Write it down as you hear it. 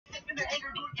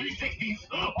360s.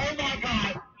 Oh my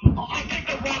God. Oh, I picked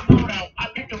the wrong loadout. I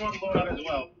picked the wrong loadout as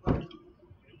well.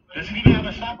 Does he even have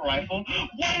a sniper rifle?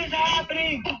 What is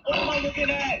happening? What am I looking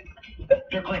at?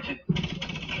 They're glitching.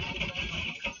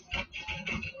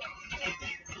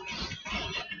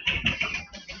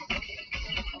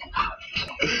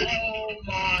 Oh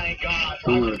my God. I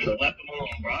should have left him alone,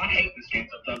 bro. I hate this game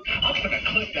sometimes. I'm gonna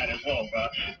clip that as well, bro.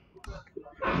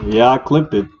 Yeah, I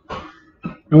clipped it.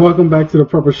 And welcome back to the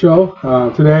Proper Show.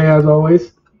 Today, as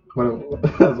always, I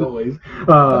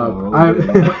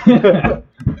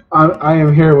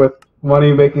am here with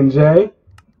Money Making Jay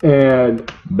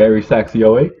and Bari Sexy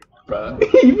 08. bro.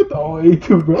 You put the 08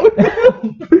 too, bro.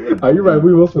 Are you right?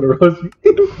 We was for the roast.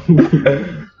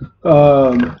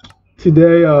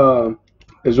 Today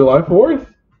is July 4th,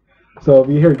 so if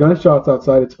you hear gunshots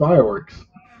outside, it's fireworks.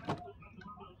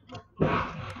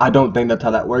 I don't think that's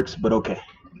how that works, but okay.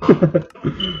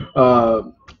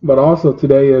 But also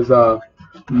today is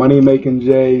Money Making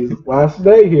Jay's last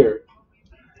day here,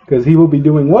 because he will be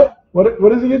doing what?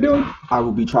 What is he doing? I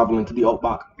will be traveling to the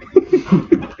Outback.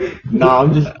 No,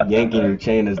 I'm just yanking your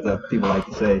chain, as the people like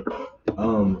to say.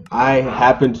 I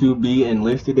happen to be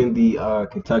enlisted in the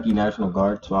Kentucky National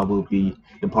Guard, so I will be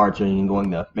departing and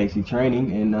going to basic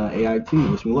training in AIT.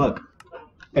 Wish me luck.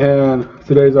 And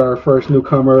today's our first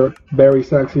newcomer, Bari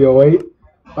Sexy 08.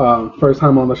 First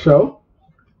time on the show.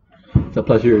 It's a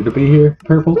pleasure to be here,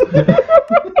 Purple.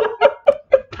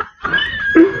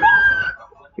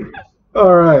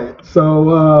 All right,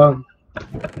 so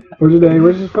for today,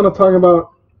 we're just gonna talk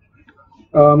about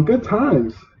good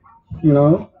times, you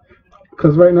know,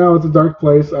 because right now it's a dark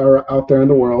place out there in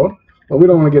the world, but we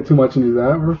don't want to get too much into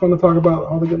that. We're going to talk about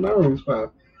all the good memories we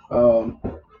have.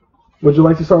 Would you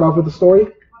like to start off with the story,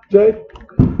 Jay?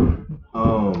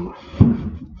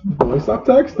 Boy, stop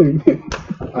texting.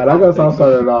 All right, I guess I'll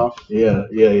start it off. Yeah.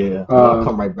 I'll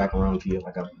come right back around to you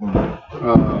like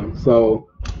So,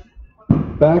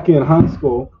 back in high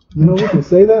school, you know, we can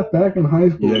say that? Back in high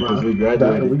school. Yeah, because we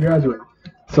graduated. We graduated.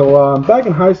 So, back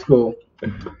in high school,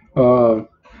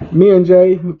 me and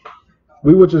Jay,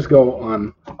 we would just go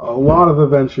on a lot of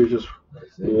adventures, just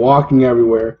walking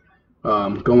everywhere,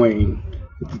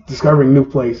 discovering new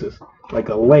places, like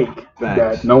a lake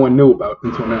that no one knew about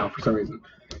until now for some reason.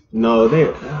 No, they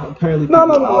apparently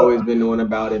people always been knowing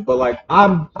about it, but like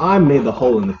I made the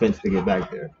hole in the fence to get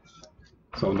back there.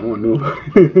 So no one knew.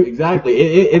 Exactly,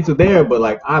 it's there, but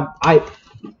like I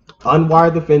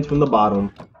unwired the fence from the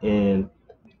bottom and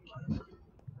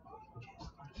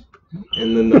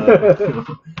then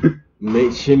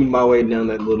shimmy my way down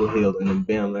that little hill, and then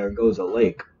bam, there goes a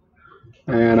lake.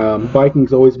 And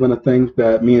biking's always been a thing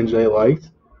that me and Jay liked.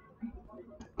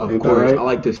 Of course, right? I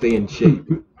like to stay in shape.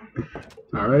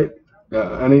 All right.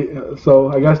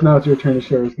 So I guess now it's your turn to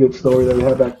share a good story that we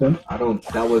had back then.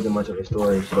 That wasn't much of a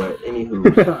story, but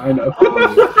anywho. I know.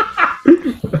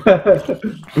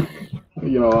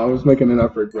 You know, I was making an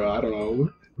effort, bro. I don't know.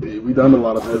 We done a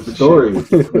lot of stories.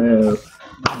 Yeah.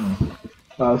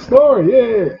 Story,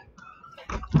 yeah.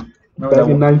 Back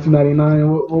in 1999,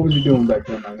 what was you doing back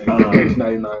then? In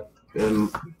 1999.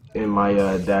 In my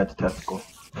dad's testicle.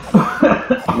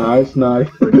 Nice.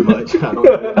 Pretty much. I don't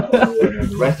know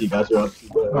the rest of you guys are up to,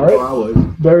 but all right. I was.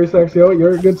 Very sexy. Oh,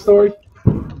 you're a good story.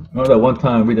 Remember that one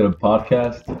time we did a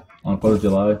podcast on 4th of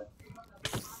July?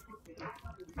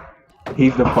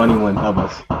 He's the funny one of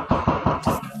us.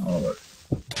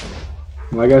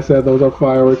 Like I said, those are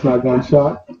fireworks, not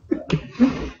gunshot.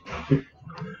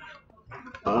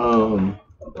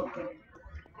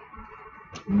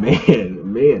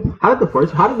 Man. How did the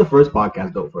first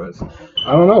podcast go for us?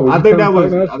 I don't know. I think that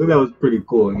was pretty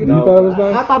cool. You know, you thought it was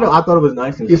nice? I thought it was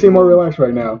nice. And you seem more relaxed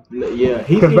right now. Yeah,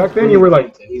 because back then you were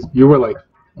like,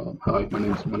 hi, my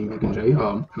name's Money Making Jay.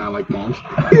 And I like moms.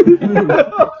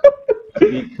 To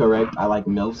be correct, I like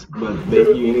MILFs, but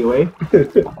thank you anyway.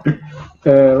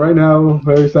 And right now,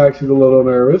 Very Sexy's a little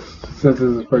nervous since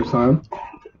it's his first time.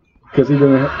 Because he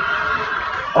didn't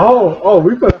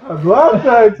we put laugh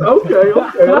tags. Okay.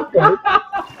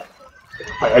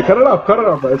 Hey, cut it off,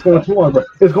 bro. It's going too long, bro.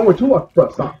 Bro,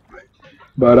 stop.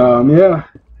 But, yeah.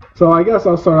 So I guess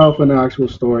I'll start off with an actual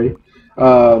story.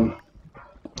 What's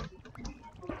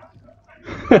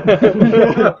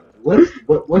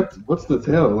the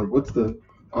tale? Like, what's the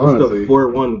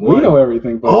 411? We know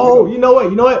everything. Bro. You know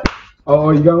what?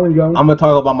 Oh, you got one? I'm gonna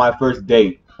talk about my first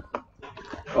date.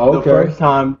 Okay. The first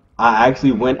time I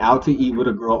actually went out to eat with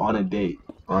a girl on a date.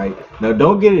 Right now,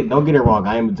 don't get it wrong.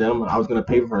 I am a gentleman. I was gonna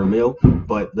pay for her meal,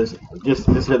 but listen, just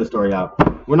hear the story out.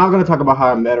 We're not gonna talk about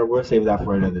how I met her. We'll save that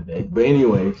for another day. But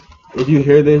anyways, if you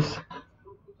hear this,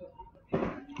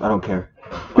 I don't care.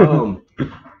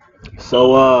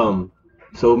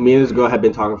 So me and this girl had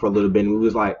been talking for a little bit, and we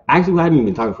was like, actually, we hadn't even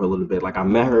been talking for a little bit. Like, I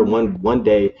met her one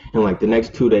day, and like the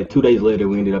next 2 days later,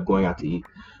 we ended up going out to eat.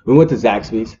 We went to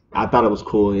Zaxby's. I thought it was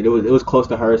cool. It was close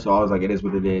to her, so I was like, it is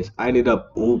what it is. I ended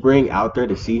up Ubering out there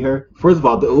to see her. First of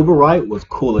all, the Uber ride was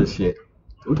cool as shit.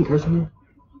 We can curse on here?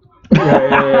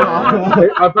 Yeah.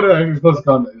 I put it in close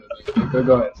comment.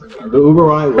 Go ahead. The Uber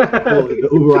ride was cool. The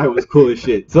Uber ride was cool as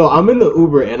shit. So I'm in the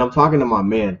Uber and I'm talking to my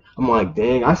man. I'm like,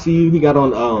 dang, I see you. He had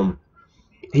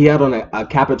on a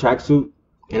Kappa tracksuit,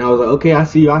 and I was like, okay, I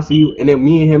see you. And then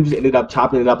me and him just ended up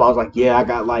chopping it up. I was like, yeah, I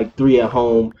got like 3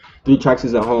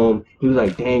 tracksuits at home. He was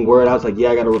like, dang, word. I was like,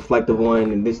 yeah, I got a reflective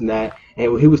one and this and that.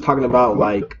 And he was talking about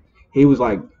like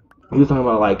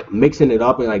mixing it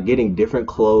up and like getting different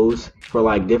clothes for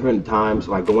like different times,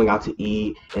 like going out to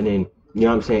eat, and then, you know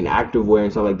what I'm saying, active wear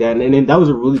and stuff like that. And then that was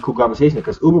a really cool conversation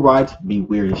because Uber rides be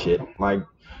weird as shit. Like,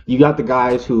 you got the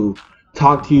guys who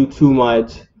talk to you too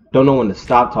much, don't know when to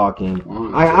stop talking.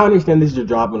 I understand this is your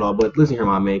job and all, but listen here,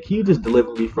 my man, can you just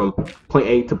deliver me from point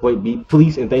A to point B,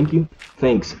 please, and thank you?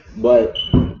 Thanks. But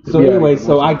so anyway,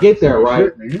 so I get there,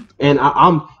 right? And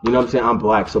I'm, you know what I'm saying, I'm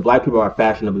black, so black people are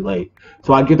fashionably late.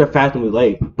 So I get there fashionably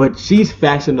late, but she's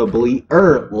fashionably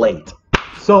late.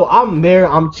 So I'm there,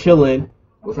 I'm chilling.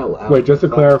 What's that loud? Wait, just to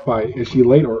clarify, is she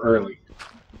late or early?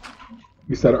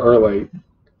 You said early.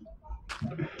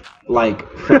 Like,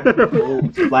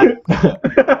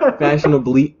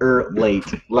 fashionably late.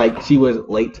 Like, she was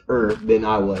later than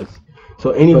I was.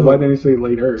 So anyway, but why didn't you say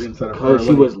later instead of because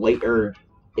she was later.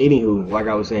 Anywho, like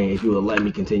I was saying, if you would let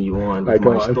me continue on with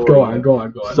my story. Go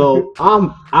on. So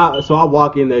I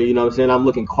walk in there, you know what I'm saying, I'm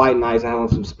looking quite nice. I have on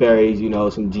some Sperry's, you know,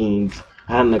 some jeans.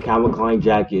 I had on a Calvin Klein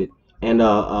jacket and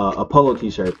a polo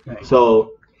t-shirt.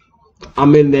 So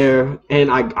I'm in there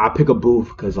and I pick a booth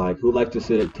because, like, who likes to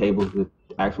sit at tables with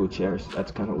actual chairs?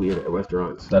 That's kind of weird at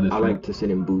restaurants. I like to sit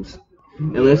in booths.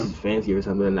 Unless it's fancy or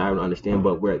something, I don't understand,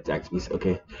 but we're at Zaxby's.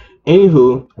 Okay.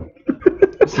 Anywho,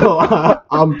 so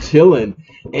I'm chilling,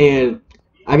 and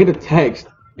I get a text,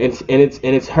 and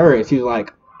it's her, and she's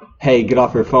like, hey, get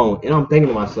off your phone. And I'm thinking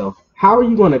to myself, how are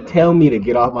you going to tell me to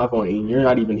get off my phone and you're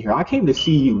not even here? I came to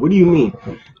see you. What do you mean?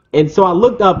 And so I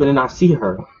looked up, and then I see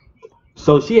her.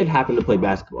 So she had happened to play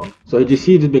basketball. So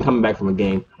she had just been coming back from a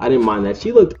game. I didn't mind that.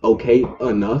 She looked okay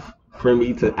enough for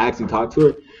me to actually talk to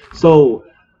her. So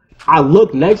I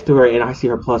look next to her, and I see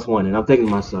her +1, and I'm thinking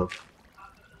to myself,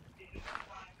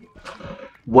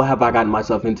 what have I gotten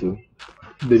myself into?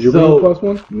 Did you bring a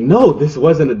 +1? No, this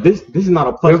wasn't this is not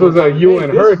a +1. This was a you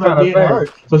and her kind of thing.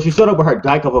 So she showed up with her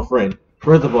dyke of a friend.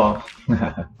 First of all,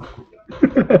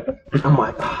 I'm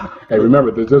like, hey, remember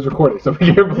this is recorded, so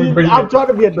I'm trying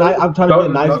to be a nice guy.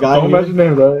 Don't mention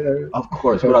names, right? Of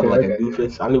course, what like a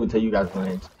doofus. I didn't even tell you guys my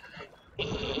names.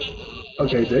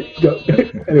 Okay, Jake, go.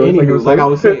 Anyway, like I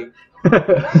was saying.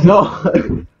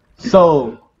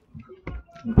 So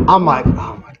I'm like,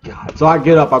 oh my god. So I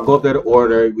get up, I go up there to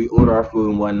order. We order our food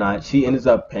and whatnot. She ends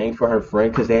up paying for her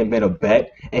friend because they had made a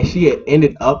bet, and she had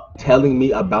ended up telling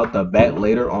me about the bet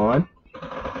later on,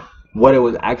 what it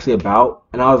was actually about,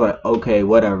 and I was like, okay,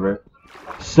 whatever.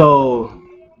 So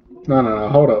no,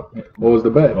 hold up. What was the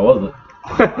bet? What was it?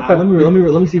 Let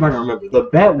me see if I can remember. The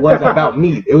bet was about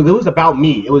me. It was about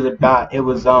me. It was.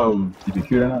 Did you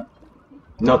cure that?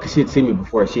 No, because she had seen me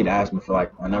before. She had asked me for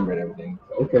like my number and everything.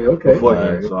 Okay.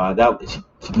 Beforehand, so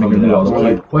she told me that I was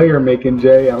like player making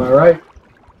Jay. Am I right?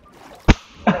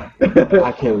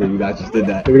 I can't believe you guys just did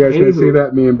that. If you guys can see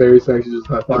that, me and Barry actually just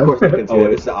high five. Of course they can see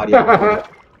it. It's the audio.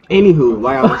 Anywho,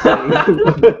 like I was saying,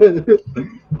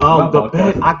 the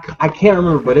bet I can't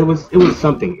remember, but it was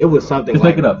something. It was something. Just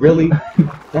like, make it up. Really?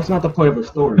 That's not the point of a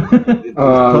story. It's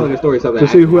telling a story of something.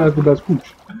 To see who has the best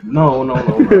pooch. No.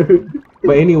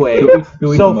 But anyway,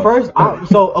 so first,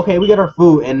 okay, we get our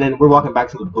food, and then we're walking back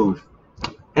to the booth,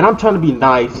 and I'm trying to be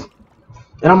nice,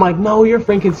 and I'm like, no, your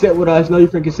friend can sit with us. No, your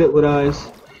friend can sit with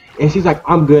us. And she's like,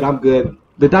 I'm good.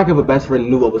 The doc of a best friend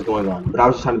knew what was going on, but I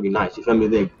was just trying to be nice. You feel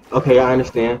me? Okay, I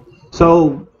understand.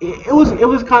 So it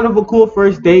was kind of a cool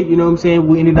first date. You know what I'm saying?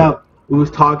 We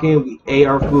was talking. We ate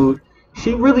our food.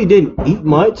 She really didn't eat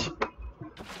much.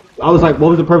 I was like, what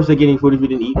was the purpose of getting food if you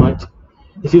didn't eat much?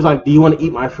 And she was like, do you want to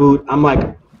eat my food? I'm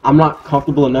like, I'm not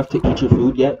comfortable enough to eat your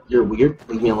food yet. You're weird.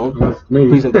 Leave me alone. That's me.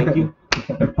 Please and thank you.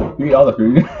 You eat all the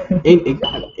food.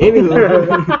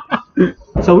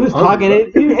 So we was talking,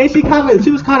 and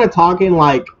she was kind of talking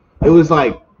like it was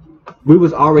like we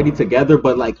was already together,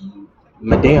 but like,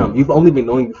 madam, you've only been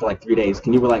knowing me for like 3 days.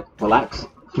 Can you relax,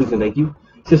 please and thank you?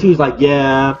 So she was like,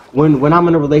 yeah, when I'm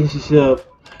in a relationship,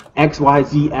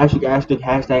 XYZ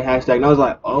hashtag. And I was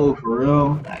like, oh, for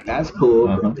real? Like, that's cool.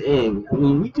 But dang, I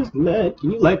mean, we just met.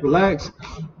 Can you like relax?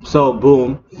 So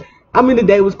boom. I mean, the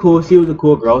day was cool. She was a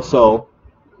cool girl. So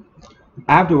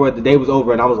afterward, the day was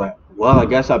over, and I was like, well, I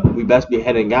guess we best be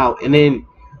heading out. And then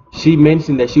she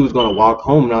mentioned that she was gonna walk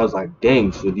home, and I was like,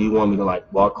 dang. So do you want me to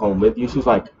like walk home with you? She was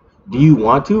like, do you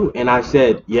want to? And I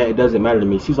said, yeah, it doesn't matter to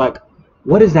me. She's like,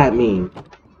 what does that mean?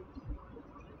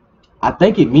 I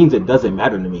think it means it doesn't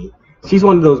matter to me. She's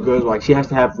one of those girls where, like, she has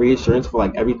to have reassurance for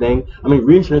like everything. I mean,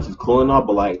 reassurance is cool and all,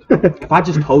 but like, if I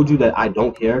just told you that I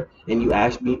don't care and you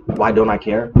asked me why don't I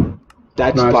care,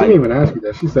 that's she didn't even ask you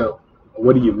that. She said,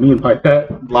 "What do you mean by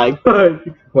that?" Like, I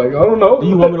don't know. Do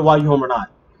you want me to walk you home or not?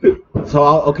 So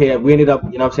okay, we ended up,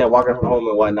 you know what I'm saying, walking her home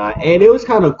and whatnot, and it was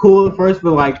kind of cool at first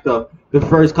for like the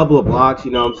first couple of blocks,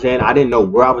 you know what I'm saying. I didn't know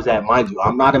where I was at, mind you.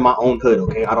 I'm not in my own hood,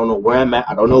 okay. I don't know where I'm at.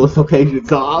 I don't know this location.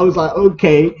 So I was like,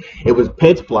 okay. It was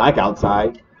pitch black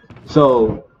outside,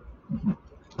 so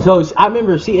I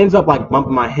remember she ends up like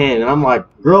bumping my hand, and I'm like,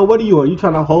 girl, what are you? Are you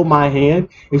trying to hold my hand?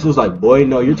 And she was like, boy,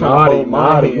 no, you're trying to hold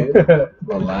my hand.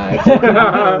 Relax.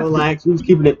 Relax. We was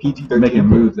keeping it PG-13. Making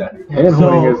moves at it. Hand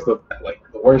holding is the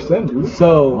worst thing, dude.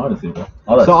 So, Honestly, bro.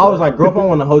 So I was like, girl, if I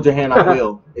want to hold your hand, I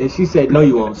will. And she said, no,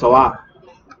 you won't. So I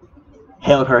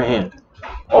held her hand.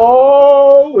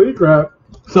 Holy crap!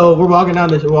 So we're walking down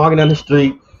the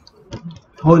street,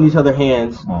 holding each other's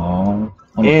hands. Aww.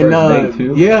 On the And first day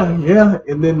too? yeah.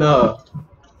 And then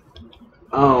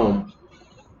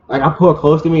like I pulled her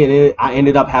close to me, and then I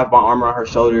ended up having my arm around her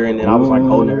shoulder, and then I was like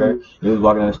holding her. And we was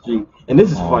walking down the street. And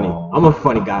this is funny. I'm a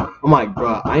funny guy. I'm like,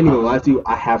 bro, I ain't even lie to you.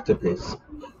 I have to piss.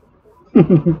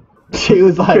 She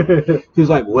was like,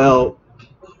 well,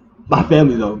 my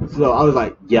family though. So I was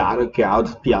like, yeah, I don't care. I'll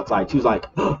just pee outside. She was like,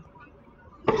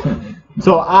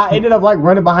 so I ended up like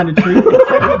running behind the tree.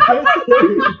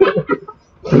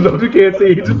 No, you can't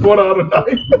see. He just pulled out a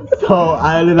knife. So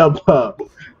I ended up.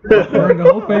 Bring the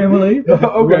whole family.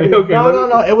 Okay.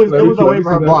 No. It was away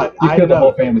from her block. You killed the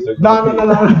whole family. So No.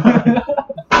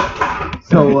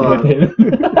 So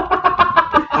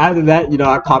after that, you know,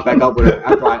 I caught back up with her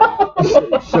after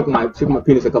I shook my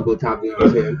penis a couple of times. You know what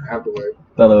I'm saying? Afterward.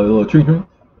 That little tree.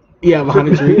 Yeah, behind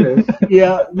the tree.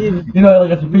 Yeah, you know,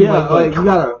 like, you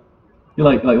gotta. You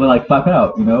like flap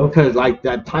out, you know? Because like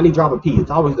that tiny drop of pee,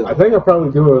 it's always the. I think I probably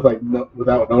do it with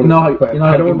without noticing. You know,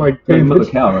 I don't like pay milk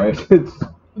a cow, right?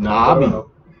 Nah, I mean.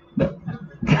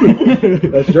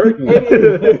 That's jerky.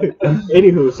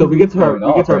 Anywho, so we get to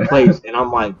her place, and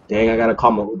I'm like, dang, I gotta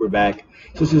call my Uber back.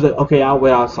 So she's like, okay, I'll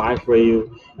wait outside for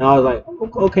you. And I was like,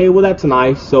 okay, well that's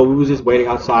nice. So we was just waiting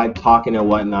outside, talking and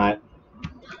whatnot.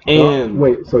 And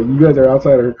wait, so you guys are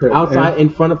outside of her crib? Outside in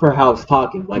front of her house,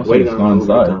 talking, like waiting on her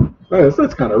Uber to come.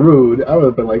 That's kind of rude. I would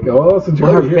have been like, oh, that's a joke.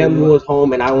 Well, her family was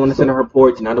home, and I don't want to send her her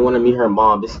porch, and I don't want to meet her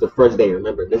mom. This is the first day.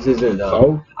 Remember, this isn't.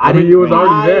 So I mean, you was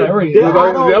already there.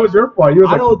 That was your fault.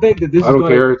 I don't think that this. I don't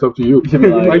care. It's up to you.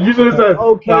 Like you should have said.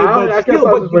 Okay,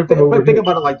 but think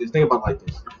about it like this.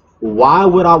 Why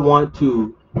would I want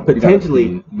to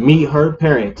potentially meet her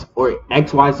parents or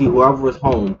XYZ whoever is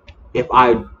home if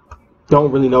I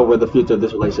don't really know where the future of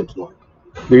this relationship's going?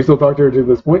 Do you still talk to her to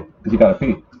this point? Because you gotta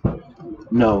pee.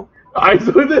 No.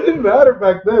 So it didn't matter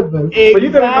back then. Exactly. But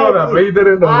you didn't know that. But you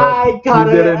didn't know that.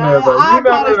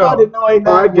 I started knowing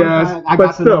that. I guess.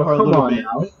 But still, come on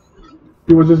now.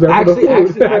 He was just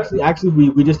actually,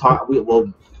 we just talked. We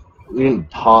didn't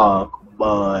talk,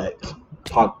 but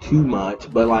talk too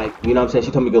much. But like, you know what I'm saying?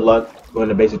 She told me good luck going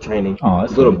to basic training. Oh,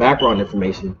 that's a little background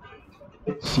information.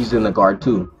 She's in the guard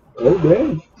too. Oh,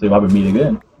 dang. So you might be meeting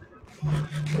again.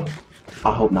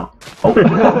 I hope not. Oh.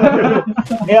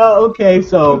 Yeah, okay,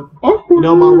 so, you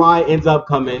know, my ride ends up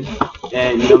coming,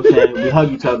 and, you know what I'm saying, we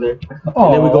hug each other,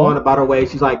 and then we go on about our way.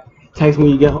 She's like, text me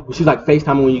when you get home. She's like,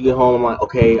 FaceTime when you get home. I'm like,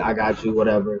 okay, I got you,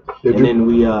 whatever. Then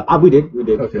we did.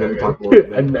 Okay. We talked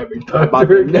I never talked about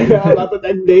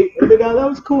that date, and then that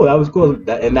was cool.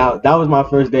 That was my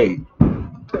first date. All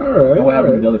right. And what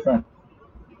happened to the other friend?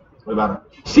 What about her?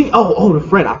 The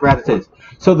friend, I forgot to say this.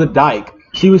 So the dyke,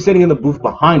 she was sitting in the booth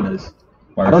behind us.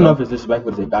 I don't know if it's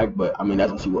disrespectful to say dyke, but I mean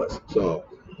that's what she was. So,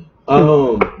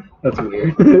 that's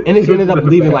weird. And it ended up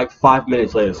leaving like 5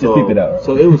 minutes later. So,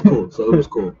 so it was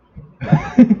cool.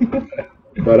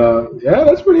 But yeah,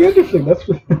 that's pretty interesting. That's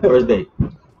first date.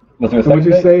 Was there a so would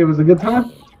you say it was a good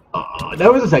time?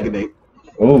 That was the second date.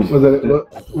 Oh, was it?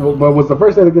 But was the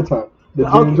first date a good time? Did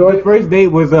you enjoy it? The first date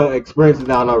was an experience that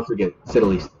I'll never forget, to say the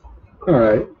least. All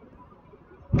right.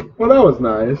 Well, that was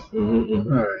nice.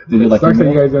 Mm-hmm. All right. Did it sucks that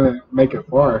you guys didn't make it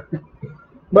far.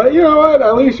 But you know what?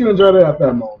 At least you enjoyed it at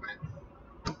that moment.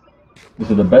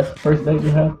 Was it the best first date you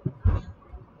had?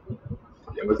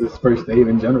 It was his first date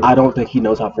in general. I don't think he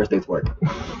knows how first dates work.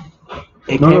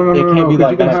 It No, can't be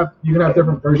 'cause like you can have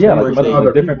different first Yeah, dates like, with with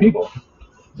other different people.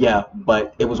 Yeah,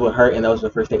 but it was with her, and that was the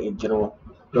first date in general.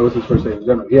 That was his first date in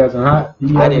general. He hasn't had. He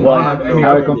I hasn't didn't Well, had have any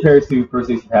how it other. compares to first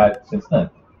dates you've had since then?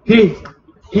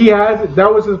 He has.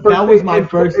 That was his first. That was date my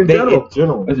first in date general. in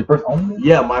general. Was your first only?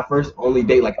 Yeah, my first only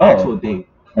date, like Oh. actual date.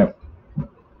 Yeah.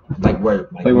 Like where,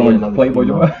 like me and another Playboy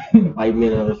female, Joe. like me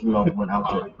and another female went out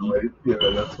to eat. Yeah,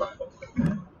 that's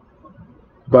fine.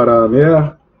 But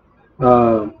yeah,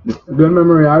 a good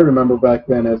memory I remember back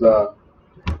then is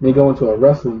me going to a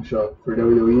wrestling show for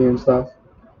WWE and stuff.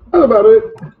 That's about it.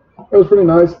 It was pretty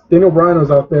nice. Daniel Bryan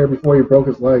was out there before he broke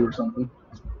his leg or something.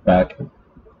 Back.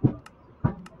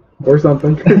 Or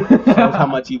something. Shows how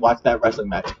much he watched that wrestling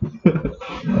match.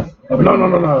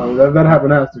 No. That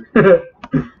happened after.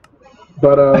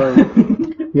 But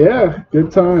yeah,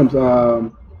 good times. I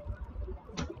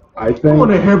I think.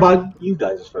 want to hear about you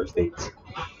guys' first dates.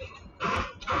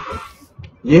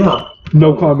 Yeah.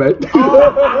 No comment.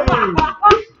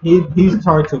 He's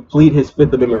trying to plead his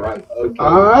Fifth Amendment right. Okay.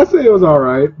 I say it was all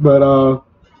right, but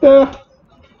yeah.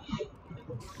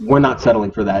 We're not settling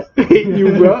for that.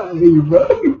 you right.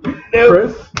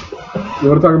 Chris, you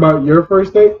want to talk about your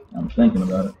first date? I'm thinking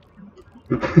about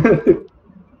it.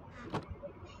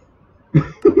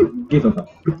 Give some time.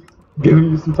 Giving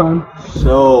you some time.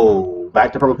 So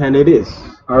back to Purple Panda it is.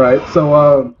 All right.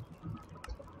 So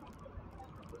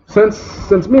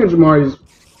since me and Jamari's,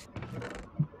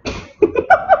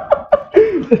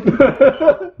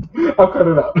 I'll cut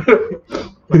it out.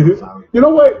 You know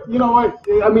what?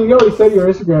 I mean, you already said your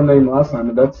Instagram name last time,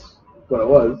 and that's what it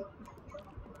was.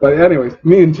 But anyways,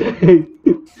 me and Jay.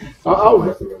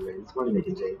 It's funny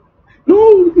making Jay.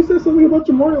 No, you said something about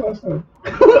Jamari last time.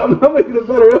 I'm not making it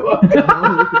better.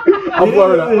 I'll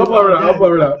blur it out. I'll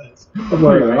blur it out.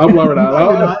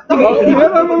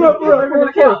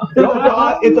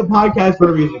 No, it's a podcast for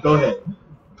a reason. Go ahead.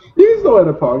 You can still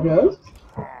edit a podcast.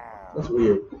 That's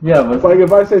weird. Yeah, but It's like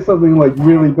if I say something like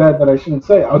really bad that I shouldn't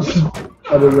say, I'll just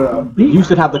edit it out. You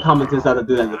should have the common sense how to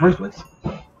do that in the first place.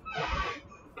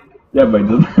 yeah, but it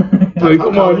doesn't. Like,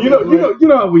 come on, you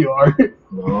know how we are.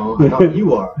 No,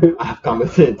 you are. I have common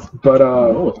sense. But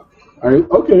all right,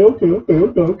 okay.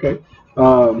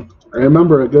 I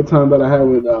remember a good time that I had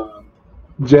with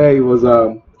Jay was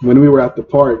when we were at the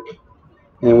park,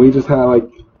 and we just had like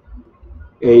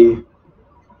a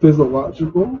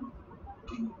physiological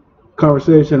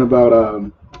conversation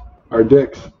about our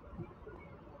dicks.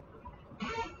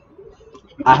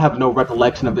 I have no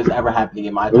recollection of this ever happening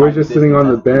in my We were just sitting on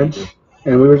the bench,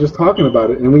 and we were just talking about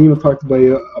it, and we even talked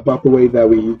about the way that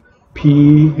we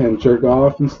pee and jerk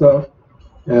off and stuff.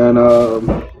 And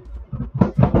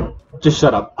just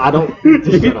shut up. I don't.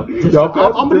 Just shut up. Just, Y'all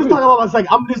I'm just talking about my second.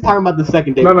 I'm just talking about the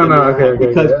second date. No, okay.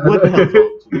 Because what the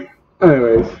hell?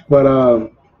 Anyways, but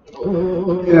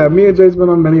yeah, me and Jay's been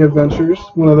on many adventures.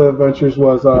 One of the adventures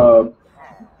was what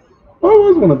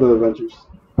was one of the adventures?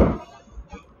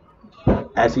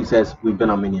 As he says, we've been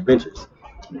on many adventures.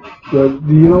 Do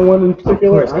you know one in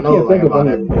particular? I can't think of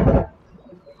any.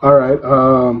 All right.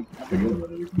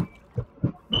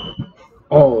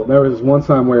 Oh, there was one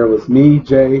time where it was me,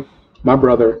 Jay, my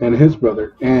brother, and his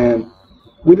brother, and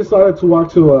we decided to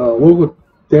walk to a local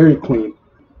Dairy Queen.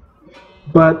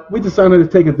 But we decided to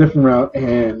take a different route,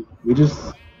 and we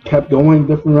just kept going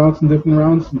different routes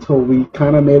until we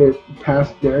kind of made it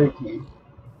past Dairy Queen.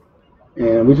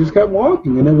 And we just kept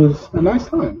walking, and it was a nice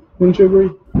time. Wouldn't you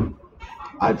agree?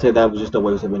 I'd say that was just a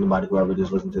waste of anybody who ever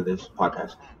just listened to this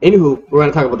podcast. Anywho, we're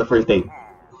gonna talk about the first date.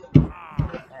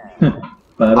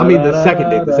 I mean the second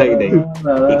date.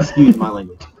 Excuse my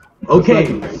language.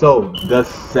 Okay, so the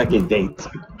second date.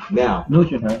 Now, No,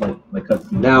 you have like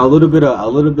cutscenes. now a little bit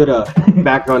of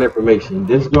background information.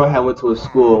 This girl had went to a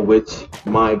school which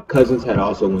my cousins had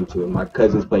also went to, and my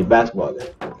cousins played basketball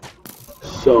there.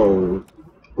 So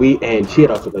and she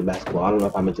had also played basketball. I don't know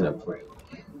if I mentioned that before.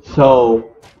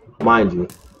 So, mind you,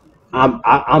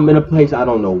 I'm in a place I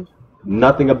don't know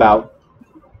nothing about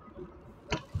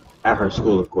at her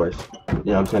school, of course. You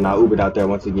know what I'm saying? I Ubered out there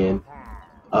once again.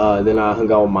 Then I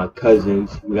hung out with my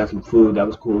cousins. We got some food. That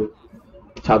was cool.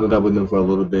 Chopped it up with them for a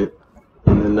little bit.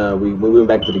 And then we went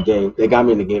back to the game. They got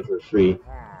me in the game for free,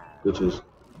 which was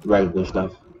regular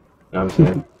stuff. You know what I'm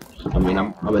saying? I mean,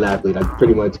 I'm an athlete. I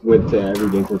pretty much went to every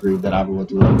game for free that I ever went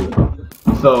to.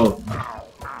 So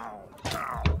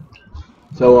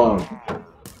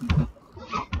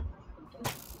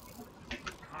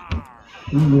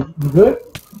You good?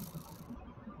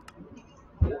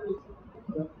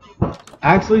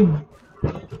 actually,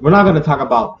 we're not gonna talk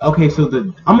about. Okay, so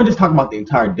I'm gonna just talk about the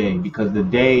entire day because the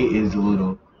day is a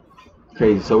little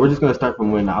crazy. So we're just gonna start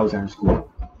from when I was at her school.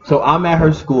 So I'm at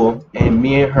her school, and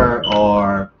me and her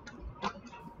are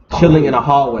chilling in a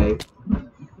hallway,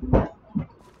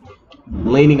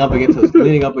 leaning up against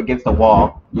the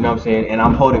wall. You know what I'm saying? And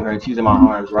I'm holding her, and she's in my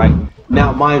arms, right?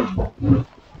 Now, mind you,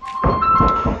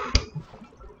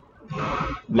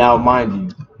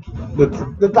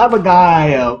 the type of guy I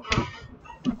am.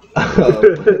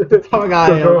 The type of guy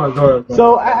I am. Go on.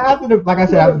 So after the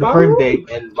first date,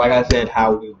 and like I said,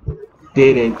 how we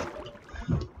didn't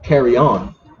carry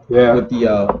on with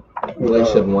the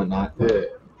relationship and whatnot. Yeah.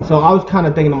 So I was kind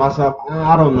of thinking to myself,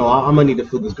 I don't know, I'm gonna need to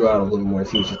feel this girl out a little more and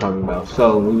see what she's talking about.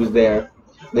 So we was there,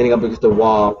 leaning up against the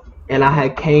wall, and I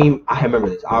remember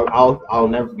this. I'll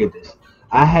never forget this.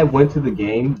 I had went to the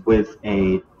game with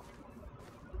this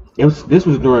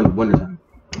was during wintertime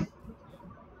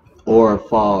or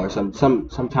fall or some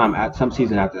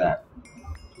season after that.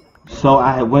 So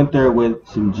I had went there with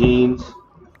some jeans.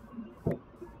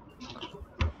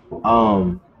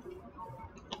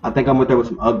 I think I went there with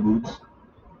some UGG boots,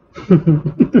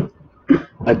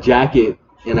 a jacket,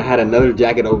 and I had another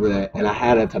jacket over that, and I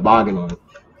had a toboggan on.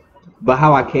 But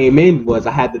how I came in was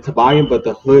I had the toboggan, but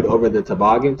the hood over the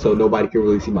toboggan, so nobody could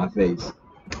really see my face,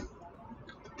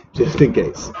 just in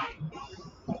case.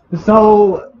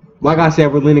 So, like I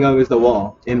said, we're leaning up against the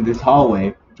wall in this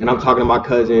hallway, and I'm talking to my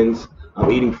cousins.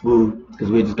 I'm eating food because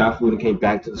we just got food and came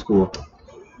back to the school,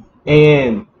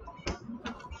 and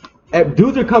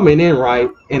dudes are coming in, right?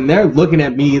 And they're looking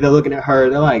at me, they're looking at her,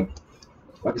 they're like,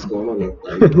 what is going on here?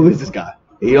 Like, who is this guy?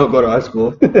 He don't go to our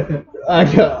school.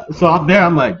 So I'm there,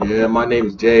 I'm like, yeah, my name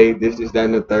is Jay, this, that,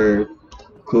 and the third.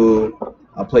 Cool.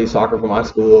 I play soccer for my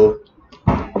school.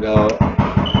 You know,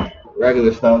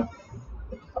 regular stuff.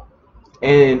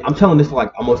 And I'm telling this to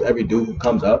like almost every dude who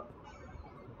comes up.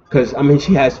 Because, I mean,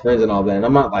 she has friends and all that, and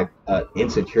I'm not like an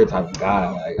insecure type of guy.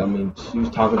 Like, I mean, she was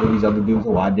talking to these other dudes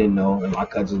who I didn't know, and my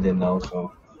cousins didn't know,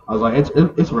 so I was like,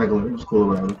 it's regular, it's cool,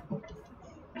 whatever.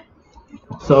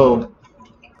 So,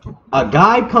 a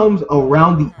guy comes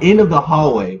around the end of the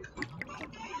hallway,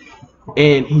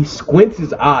 and he squints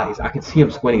his eyes. I can see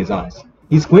him squinting his eyes.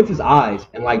 He squints his eyes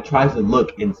and, like, tries to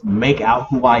look and make out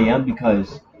who I am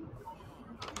because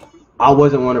I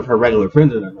wasn't one of her regular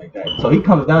friends or nothing like that. So he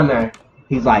comes down there.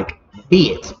 He's like,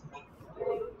 bitch,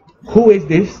 who is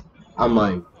this? I'm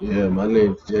like, yeah, my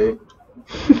name's Jay.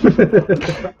 She's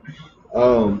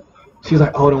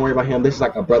like, oh, don't worry about him. This is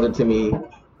like a brother to me.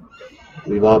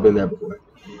 We've all been there before.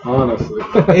 Honestly.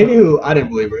 Anywho, I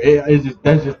didn't believe her.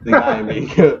 That's just the guy in me.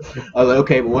 I was like,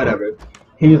 okay, but whatever.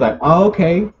 He was like, oh,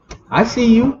 okay. I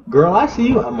see you. Girl, I see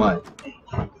you. I'm like,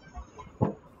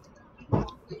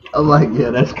 yeah,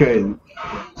 that's crazy.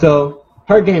 So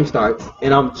her game starts,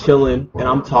 and I'm chilling, and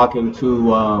I'm talking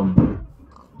to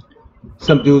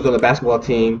some dudes on the basketball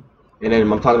team, and then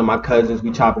I'm talking to my cousins.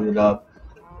 We chopping it up.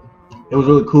 It was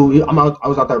really cool. I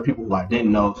was out there with people who I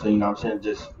didn't know, so you know what I'm saying,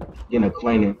 just getting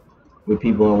acquainted with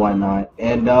people and whatnot.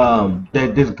 And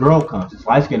this girl comes, this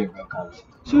light-skinned girl comes.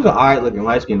 She was an alright-looking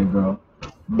light-skinned girl,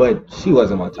 but she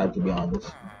wasn't my type, to be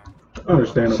honest.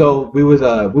 Understandable. So we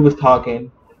was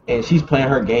talking, and she's playing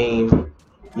her game.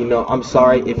 You know, I'm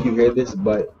sorry if you hear this,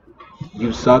 but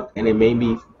you sucked, and it made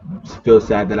me feel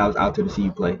sad that I was out there to see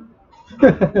you play.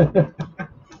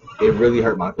 It really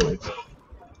hurt my feelings.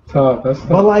 Tough. That's tough.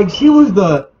 But like, she was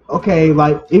okay.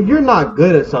 Like, if you're not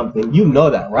good at something, you know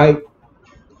that, right?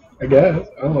 I guess.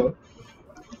 I don't know.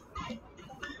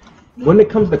 When it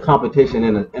comes to competition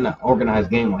in an organized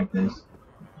game like this,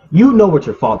 you know what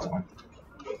your faults are.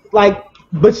 Like,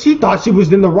 but she thought she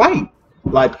was in the right.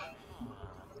 Like,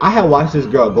 I had watched this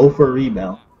girl go for a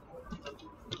rebound.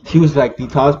 She was like the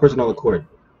tallest person on the court.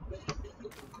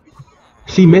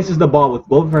 She misses the ball with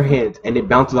both of her hands, and it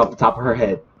bounces off the top of her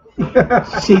head.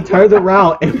 She turns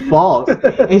around and falls.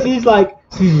 And she's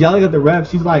yelling at the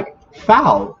ref. She's like,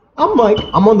 foul. I'm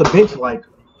on the bench like,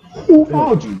 who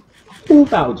fouled you? Who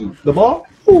fouled you? The ball?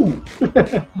 Who?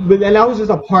 But then that was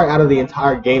just a part out of the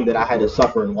entire game that I had to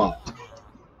suffer and watch.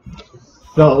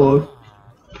 So...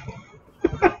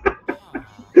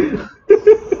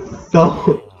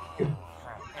 oh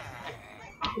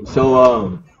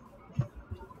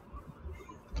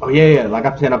yeah, like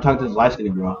I said, I'm talking to this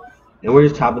light-skinned girl, and we're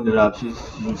just chopping it up. She's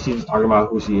talking about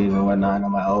who she is and whatnot, and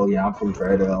I'm like, oh yeah, I'm from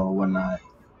Fairdale and whatnot.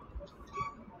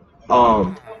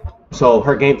 So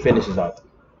her game finishes up.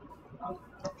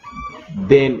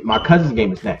 Then my cousin's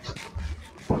game is next.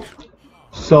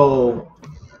 So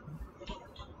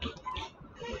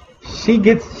she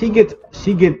gets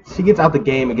out the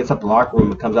game and gets up the locker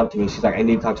room and comes up to me. She's like, I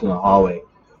need to talk to you in the hallway.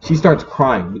 She starts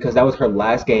crying because that was her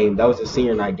last game. That was the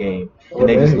senior night game, and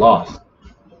they just lost.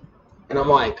 And I'm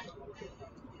like,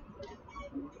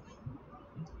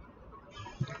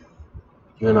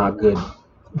 you're not good.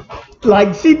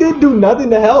 Like, she didn't do nothing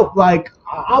to help. Like,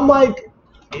 I'm like,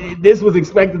 this was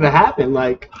expected to happen.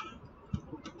 Like,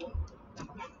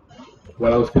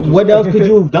 What else could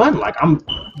you have done? Like,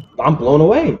 I'm blown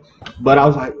away. But I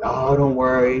was like, oh, don't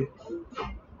worry.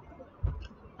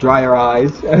 Dry her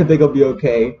eyes. I think it'll be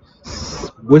okay.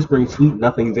 Whispering sweet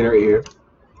nothings in her ear.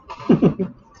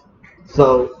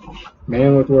 So,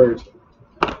 Man with words.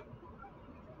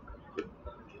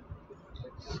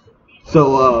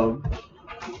 So,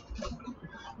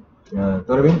 That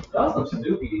was some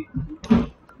Suzuki.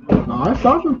 No, I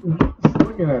stopped him from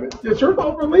looking at it. It's your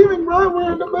fault for leaving, bro.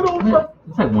 We're in the middle of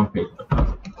It's like one page.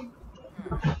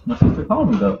 My sister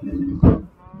called me though.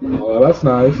 Oh, that's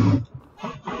nice.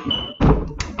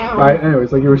 Alright,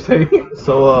 anyways, like you were saying.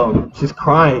 so she's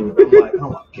crying. I'm like, oh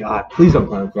my god, please don't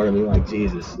cry in front of me. Like,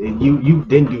 Jesus, you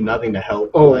didn't do nothing to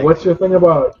help. Oh, like, what's your thing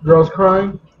about girls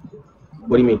crying?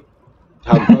 What do you mean?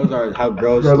 How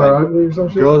girls Girls like, are ugly or some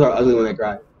shit? girls are ugly when they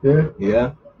cry. Yeah.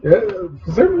 Yeah. Yeah.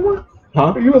 Is there more?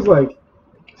 Huh? He was like,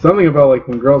 something about like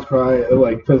when girls cry, it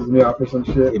like pisses me off or some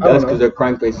shit. It does because their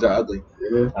crying faces are ugly.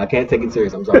 Yeah. I can't take it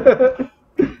serious. I'm sorry.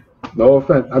 No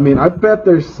offense. I mean, I bet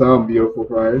there's some beautiful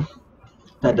cryers.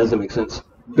 That doesn't make sense.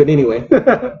 But anyway,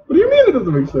 What do you mean it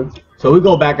doesn't make sense? so we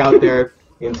go back out there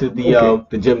into the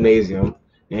gymnasium,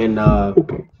 and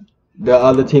the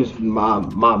other teams,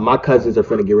 my cousins are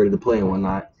finna get ready to play and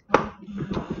whatnot.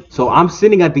 So I'm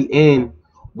sitting at the end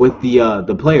with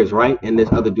the players, right, and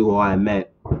this other dude who I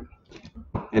met,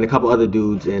 and a couple other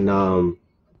dudes, and the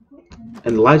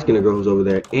light-skinned girl who's over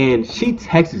there, and she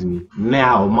texts me.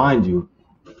 Now, mind you,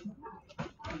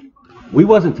 we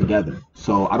wasn't together,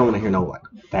 so I don't want to hear no like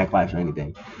backlash or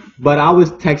anything. But I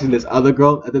was texting this other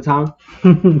girl at the time,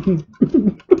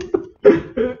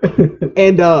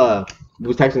 and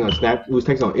was texting on Snap. We was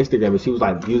texting on Instagram, and she was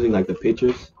like using like the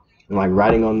pictures and like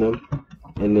writing on them,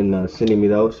 and then sending me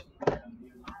those.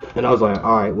 And I was like,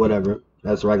 all right, whatever,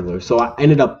 that's regular. So I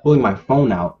ended up pulling my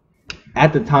phone out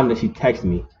at the time that she texted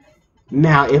me.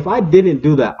 Now, if I didn't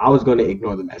do that, I was going to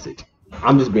ignore the message.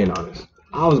 I'm just being honest.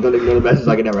 I was going to ignore the message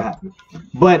like it never happened.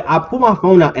 But I pull my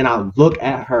phone out and I look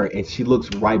at her and she looks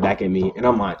right back at me. And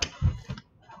I'm like,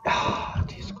 oh,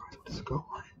 Jesus Christ, this girl.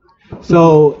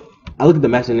 So I look at the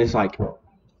message and it's like,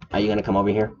 are you going to come over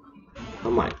here?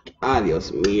 I'm like,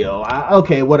 adios mio.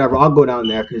 Okay, whatever. I'll go down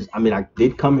there because, I mean, I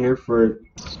did come here for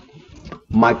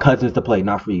my cousins to play,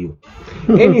 not for you.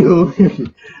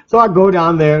 Anywho, so I go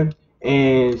down there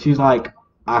and she's like,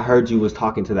 I heard you was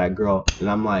talking to that girl. And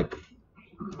I'm like,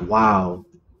 wow.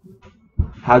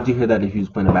 How'd you hear that if you was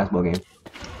playing a basketball game?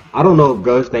 I don't know if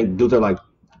girls think dudes are like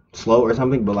slow or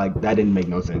something, but like that didn't make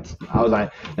no sense. I was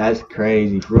like, that's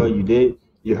crazy. For real, you did?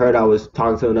 You heard I was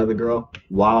talking to another girl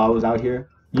while I was out here?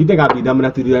 You think I'd be dumb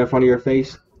enough to do that in front of your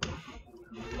face?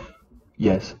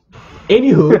 Yes.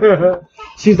 Anywho,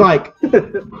 she's like,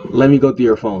 let me go through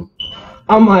your phone.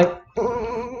 I'm like,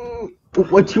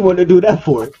 what you want to do that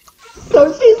for?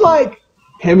 So she's like,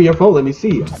 hand me your phone, let me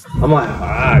see. I'm like,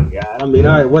 God, I mean,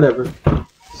 all right, whatever.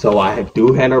 So I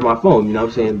do hand her my phone, you know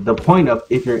what I'm saying? The point of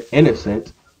if you're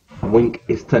innocent, wink,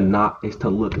 is to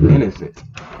look innocent.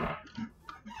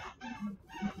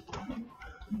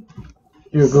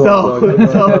 You can go.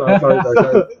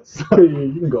 Sorry.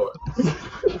 You can go.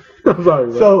 I'm sorry,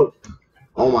 bro. So,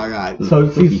 oh my God. So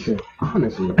she's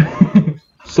honestly.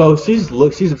 So she's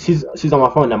on my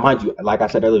phone now. Mind you, like I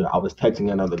said earlier, I was texting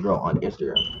another girl on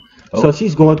Instagram. Oh. So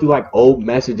she's going through like old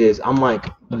messages. I'm like,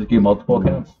 does it give multiple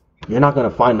accounts? You're not gonna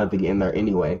find nothing in there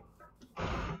anyway,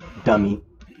 dummy.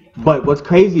 But what's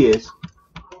crazy is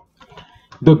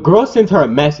the girl sends her a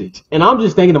message, and I'm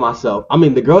just thinking to myself, I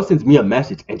mean, the girl sends me a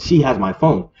message, and she has my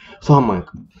phone. So I'm like,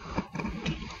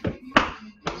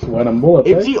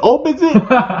 if she opens it,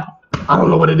 I don't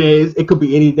know what it is. It could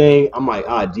be anything. I'm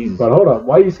like, Jesus. But hold up,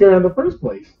 why are you scared in the first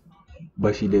place?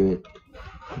 But she didn't.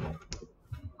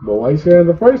 But why are you scared in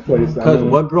the first place? Because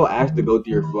what girl asked to go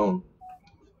through your phone?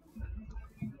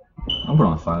 I'm put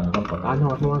on silent. I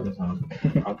know on silent.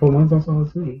 I put mine on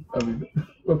silent too. I mean,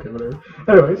 okay, whatever.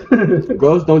 Anyways,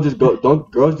 girls don't just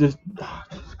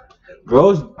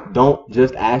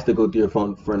ask to go through your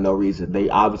phone for no reason. They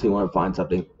obviously want to find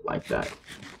something like that.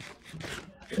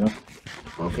 Yeah.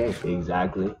 Okay,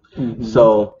 exactly. Mm-hmm.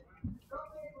 So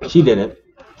she didn't.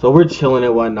 So we're chilling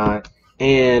and whatnot,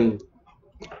 and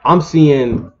I'm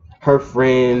seeing her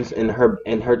friends and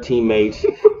her teammates.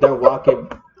 They're walking.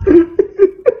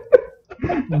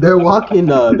 They're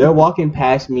walking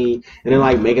past me, and they're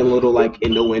like making little like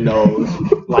innuendos,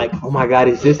 like, oh my God,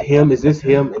 is this him? Is this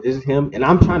him? Is this him? And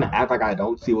I'm trying to act like I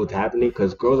don't see what's happening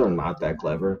because girls are not that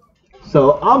clever.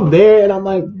 So I'm there, and I'm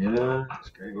like, yeah, it's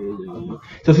crazy.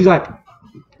 So she's like,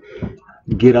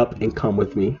 get up and come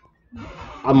with me.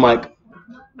 I'm like,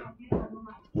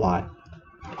 why?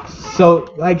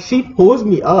 So, like, she pulls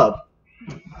me up,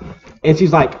 and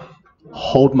she's like,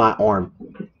 hold my arm.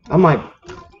 I'm like,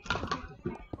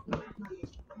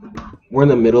 we're in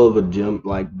the middle of a gym,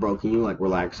 like, bro, can you, like,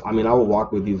 relax? I mean, I will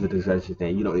walk with you to the concession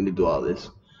stand. You don't need to do all this.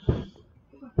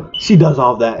 She does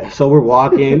all that. So we're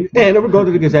walking, and then we're going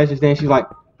to the concession stand. She's like,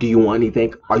 do you want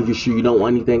anything? Are you sure you don't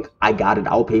want anything? I got it.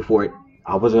 I'll pay for it.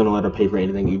 I wasn't going to let her pay for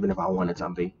anything, even if I wanted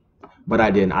something. But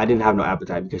I didn't. I didn't have no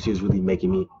appetite because she was really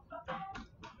making me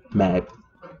mad.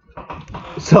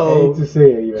 So hate to see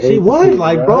it. You hate she to was see it,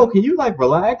 like, bro, can you, like,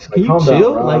 relax? Can you calm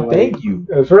chill? down, bro. Like, thank you.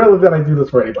 It's rarely that I do this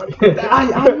for anybody.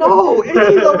 I know. And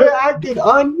she's over there acting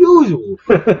unusual.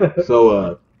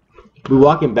 So we're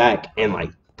walking back, and,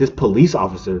 like, this police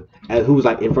officer who was,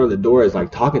 like, in front of the door is,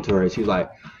 like, talking to her, and he was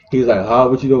like, huh,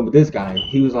 what you doing with this guy?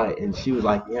 He was like, and she was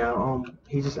like, yeah,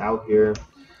 he's just out here.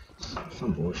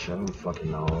 Some bullshit. I don't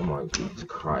fucking know. I'm like, Jesus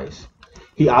Christ.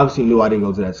 He obviously knew I didn't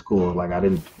go to that school. Like, I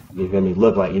didn't, you feel me,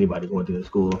 look like anybody going to the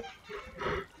school.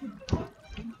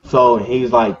 So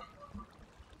he's like,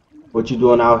 what you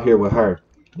doing out here with her?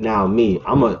 Now me,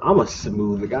 I'm a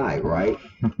smooth guy, right?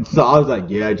 So I was like,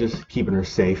 yeah, just keeping her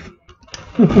safe.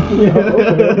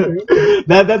 Okay.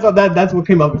 That's what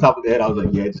came up on top of the head. I was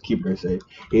like, yeah, just keeping her safe.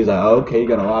 He's like, okay, you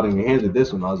got a lot on your hands with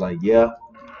this one. I was like, yeah.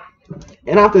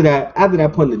 And after that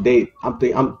point in the date, I'm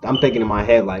thinking in my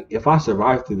head, like, if I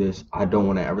survive through this, I don't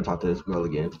want to ever talk to this girl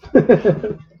again.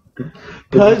 Did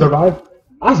you survive?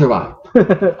 I survived.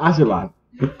 I survived.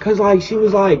 Cause, like, she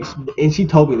was like, and she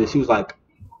told me this. She was like,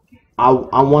 I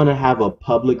want to have a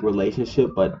public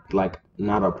relationship, but, like,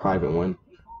 not a private one.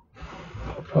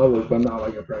 Public, but not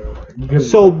like a private one.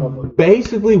 So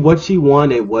basically, what she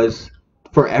wanted was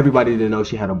for everybody to know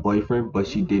she had a boyfriend, but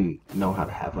she didn't know how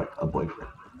to have, like, a boyfriend.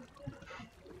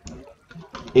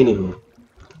 Anywho,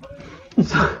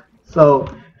 so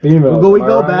Females, we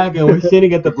go back and we're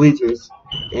sitting at the bleachers,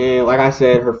 and like I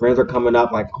said, her friends are coming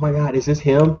up like, oh my God, is this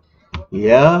him?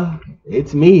 Yeah,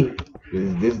 it's me.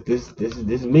 This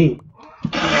is me.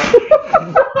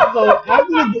 So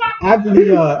after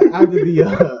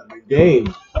the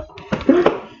game,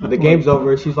 the game's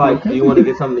over. She's like, do you want to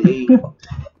get something to eat?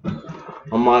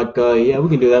 I'm like, yeah, we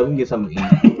can do that. We can get something to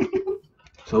eat.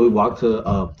 So we walk to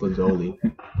Fazoli.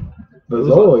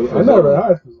 Fazoli? I never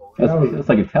had Fazoli. That's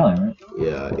like Italian, right?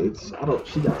 Yeah,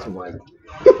 she got some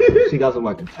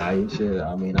like Italian shit.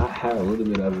 I mean, I had a little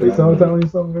bit of it. They sell Italian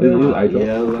stuff? Yeah,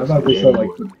 I thought they sell like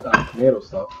tomato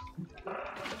stuff.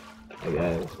 I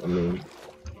guess. I mean,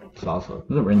 salsa.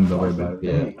 There's a ring though, very bad.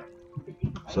 Yeah.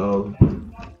 So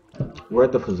we're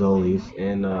at the Fazoli's,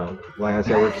 and like I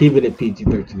said, we're keeping it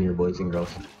PG-13 here, boys and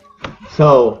girls.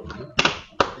 So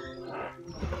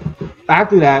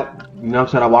after that, you know what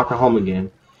I'm saying, I walk her home again.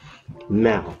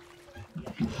 Now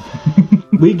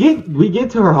we get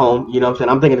to her home, you know what I'm saying,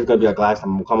 I'm thinking it's gonna be like last time.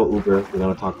 I'm gonna call an Uber, we're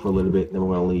gonna talk for a little bit, then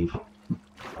we're gonna leave.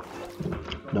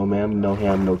 No ma'am, no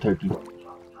ham, no turkey.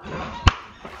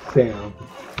 Sam.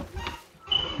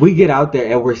 We get out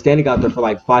there and we're standing out there for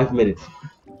like 5 minutes.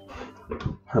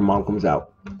 Her mom comes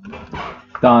out.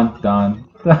 Don.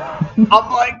 I'm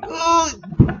like,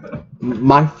 ugh.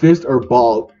 My fists are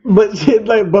balled, but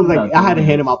I had a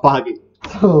hand in my pocket.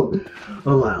 So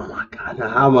I'm like, oh my God, now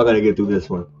how am I gonna get through this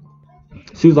one?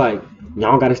 She was like,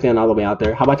 y'all gotta stand all the way out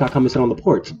there. How about y'all come and sit on the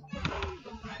porch?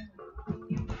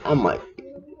 I'm like,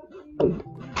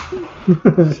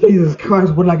 Jesus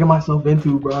Christ, what did I get myself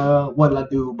into, bruh? What did I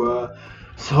do, bruh?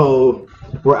 So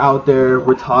we're out there,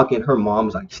 we're talking. Her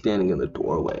mom's like standing in the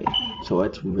doorway, so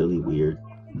it's really weird.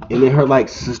 And then her like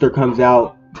sister comes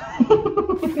out.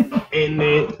 And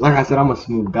then, like I said, I'm a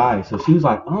smooth guy. So she was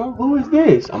like, oh, who is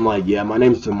this? I'm like, yeah, my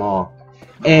name's Jamal.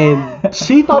 And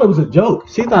she thought it was a joke.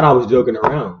 She thought I was joking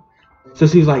around. So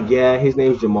she's like, yeah, his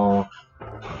name's Jamal.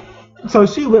 So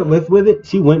she went with it.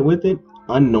 She went with it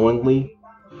unknowingly,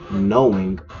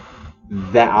 knowing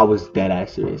that I was dead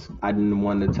ass serious. I didn't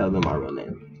want to tell them my real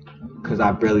name because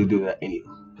I barely do that anyway.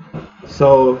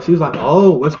 So she was like,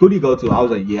 oh, what school do you go to? I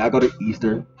was like, yeah, I go to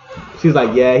Eastern. She's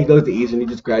like, yeah, he goes to Eastern. He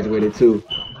just graduated too.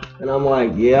 And I'm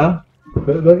like, yeah.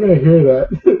 They're gonna hear that.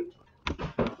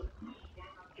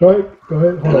 Go ahead.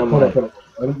 Hold on.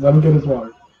 Let me get his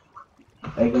water.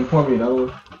 Hey, can you pour me another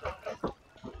one?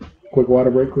 Quick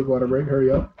water break. Hurry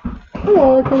up.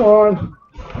 Come on.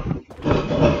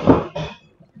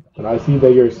 And I see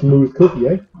that you're a smooth cookie,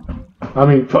 eh? I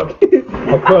mean, fuck it.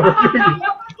 A clever cookie.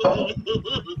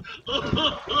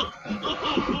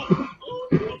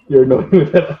 You're annoying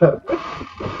with that.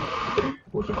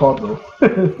 What's it called, though?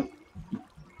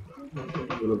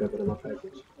 Look at that in my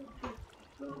package.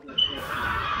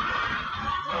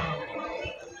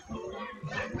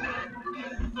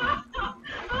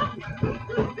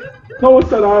 No one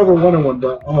said I ever wanted one,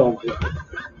 but oh.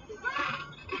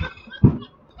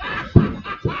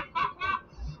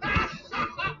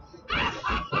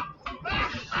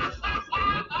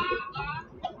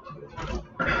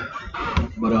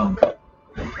 God.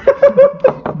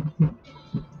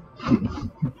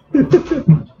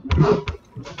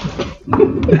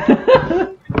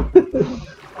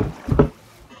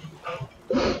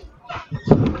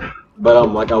 But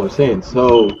like I was saying,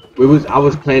 so I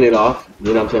was playing it off,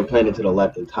 you know what I'm saying, playing it to the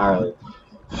left entirely.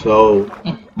 So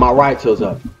my right shows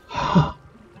up.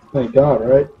 Thank God,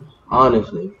 right?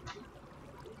 Honestly.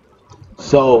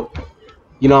 So,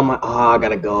 you know, I'm like, I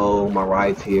gotta go, my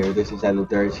ride's here, this is at the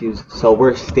third. So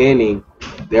we're standing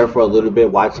there for a little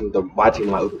bit watching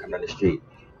my Uber come down the street.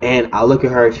 And I look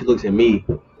at her, she looks at me.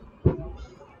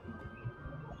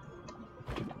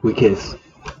 We kiss.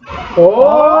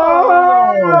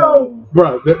 Oh!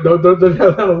 Bro, don't have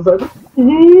that on the side.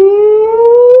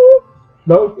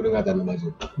 No? We don't got that in the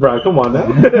budget. Bro, come on now.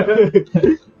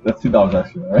 That's $2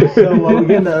 extra, right? So we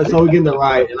get the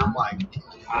ride, and I'm like,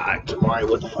 Jamari,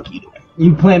 what the fuck are you doing?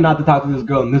 You plan not to talk to this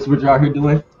girl, and this is what you're out here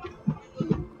doing?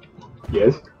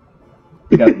 Yes.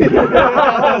 Like, okay.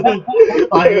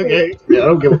 Yeah, I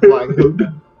don't give a fuck,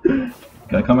 dude.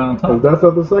 Gotta come out on top. That's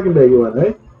not the second day you went,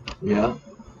 eh? Yeah.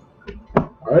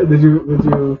 Alright, did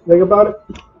you think about it?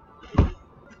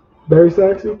 Very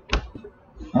sexy?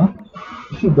 Huh?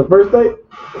 The first date?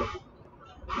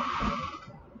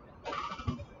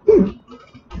 You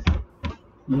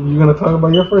gonna talk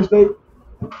about your first date?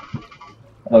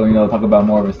 Oh, talk about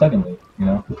more of a second date,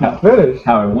 Finish.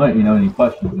 how it went, any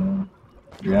questions,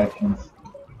 reactions.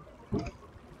 Okay,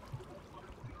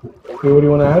 what do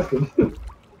you want to ask him?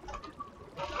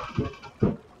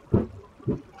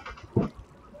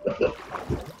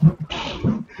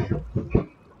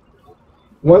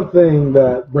 One thing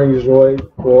that brings joy,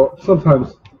 or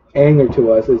sometimes anger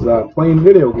to us, is playing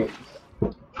video games.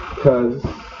 Because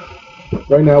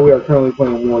right now we are currently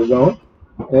playing Warzone,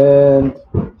 and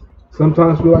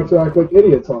sometimes we like to act like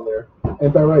idiots on there.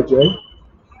 Ain't that right, Jay?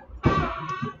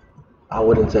 I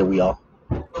wouldn't say we all.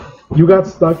 You got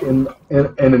stuck in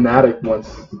an attic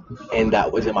once. And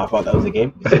that wasn't my fault. That was the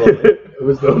game. It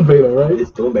was still in beta, right? It's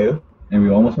still in beta. And we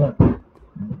almost won.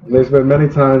 And there's been many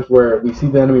times where we see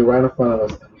the enemy right in front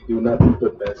of us and we do nothing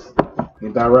but miss.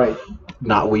 Ain't that right?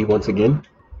 Not we once again.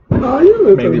 No,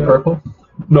 you Maybe purple?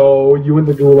 No, you and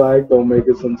the gulag don't make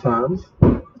it sometimes.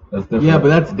 That's different. Yeah, but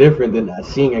that's different than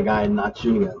seeing a guy and not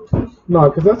shooting at him. No,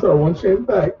 because that's our one chance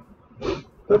back.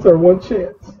 That's our one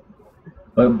chance.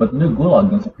 But the new gulag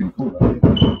guns are pretty cool, right?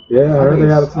 Yeah, I heard they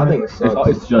had a I time. think it sucks.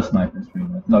 It's just snipers, pretty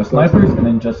much. No, snipers and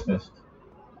then just fist.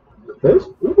 This?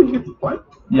 Where would you get the fight?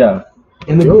 Yeah.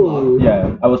 In the Yo. gulag.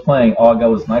 Yeah, I was playing, all I got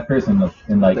was snipers and I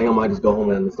like, think I might just go home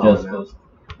and install just it now. fist.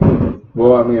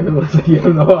 Well, I mean, it looks like you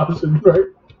have no option, right?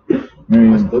 I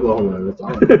Maybe, still go home and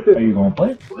install it. are you gonna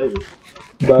play?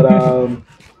 But,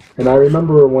 and I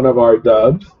remember one of our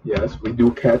dubs. Yes, we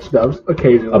do catch dubs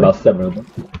occasionally. About 7 of them.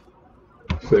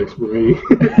 6 for me.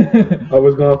 I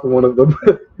was gone for one of them.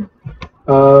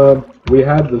 We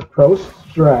had the pro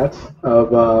strats of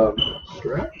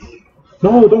strats.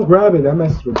 No, don't grab it. That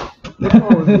messes with me.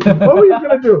 What were you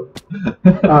gonna do?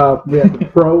 We had the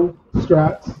pro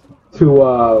strats to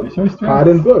hide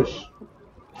in bush.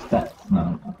 Stats,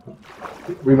 no.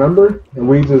 Remember? And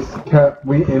we just kept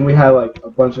we had like a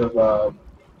bunch of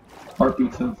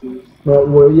Heartbeat sensors.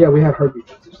 well yeah, we had heartbeat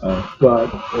sensors. But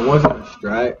It wasn't a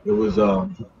strat. It was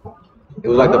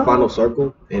like the final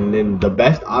circle, and then the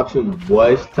best option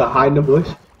was to hide in the bush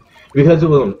because it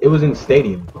was in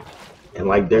stadium, and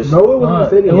like there's no, it wasn't the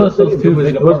stadium. it was those two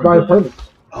big It was by apartments. premise.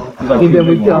 oh, It's like And then two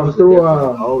we big got ones. through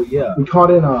oh yeah, we caught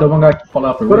in The one guy fall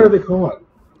out the what are roof. they called?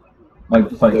 Like,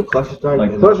 just like the cluster strike,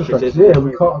 like and Pleasure strikes. precision. Yeah,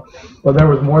 we caught. But there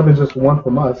was more than just one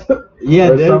from us. Yeah,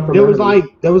 There's some from there was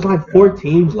enemies. like 4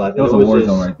 teams left. it was a and war just-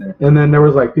 zone right there. And then there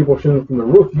was like people shooting from the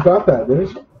roof. You got that, didn't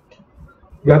you?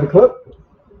 You got the clip?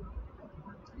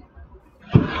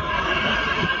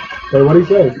 Wait, what did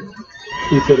he say?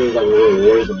 He said it was like a little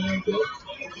war zone right there.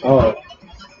 Oh.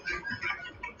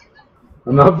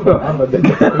 I'm a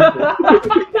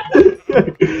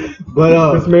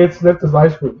But This man sniffed his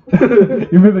ice cream. You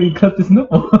remember he cut this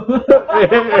nipple?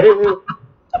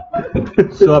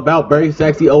 so about very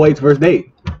sexy 08's first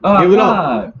date. Oh, Give it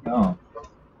up. God. No.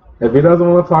 If he doesn't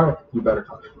want to talk, you better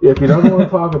talk. If he doesn't want to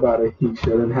talk about it, he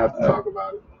shouldn't have to talk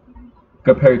about it.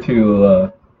 Compared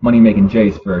to Money Making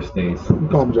Jay's first days. You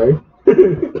call him Jay.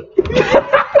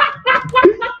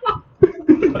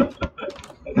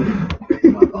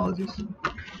 My apologies.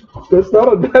 That's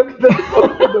not a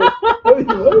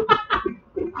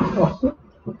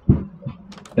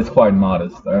it's quite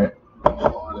modest, alright? I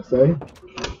want to say.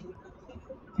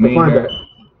 Me and Define her,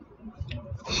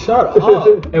 that. Shut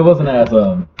up. it wasn't as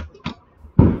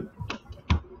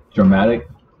dramatic,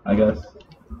 I guess.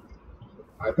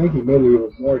 I think he made it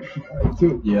even more dramatic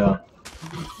too. Yeah.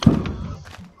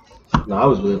 No, I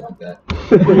was really like that.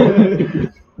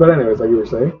 But anyways, like you were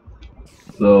saying.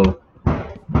 So,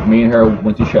 me and her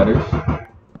went to Cheddar's.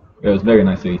 It was very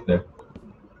nice to eat there.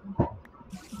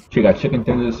 She got chicken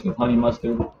tenders with honey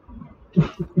mustard.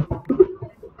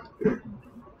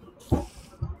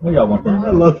 What y'all want from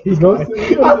I me? love these guys.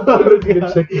 I love this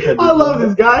guy. I love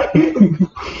this guy. I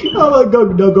love,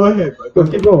 go ahead, bro.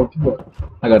 Keep going, keep going.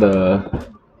 I got a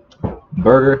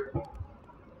burger.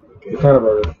 What kind of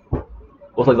burger?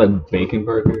 Looks like bacon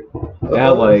burger. It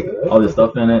had like all this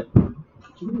stuff in it.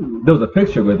 There was a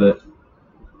picture with it.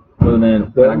 But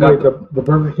then I got The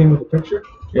burger came with a picture?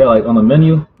 yeah, like on the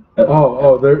menu. There It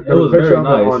was was a picture very of it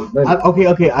nice. on the menu.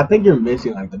 Okay. I think you're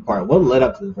missing like the part. What led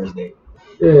up to the first date?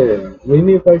 Yeah, we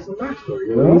need like some backstory,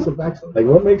 you We know? need some backstory. Like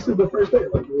what makes it the first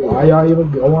date? Like why y'all even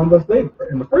go on this date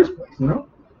in the first place, you know?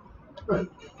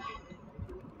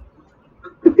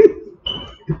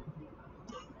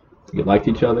 You liked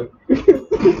each other.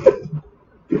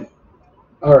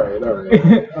 Alright.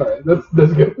 Alright,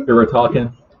 that's good. We were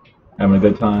talking, having a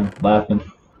good time, laughing.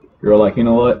 We were like, you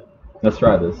know what? Let's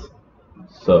try this.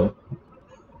 So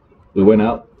we went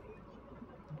out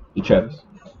to Cheddar's.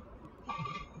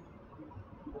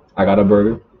 I got a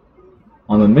burger.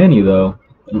 On the menu though,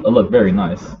 it looked very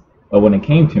nice. But when it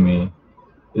came to me,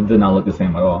 it did not look the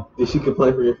same at all. Did she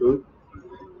complain for your food?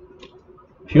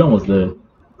 She almost did.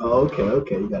 Oh, okay.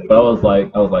 You gotta But I was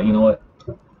like, you know what?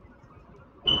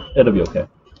 It'll be okay.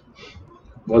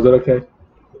 Was it okay?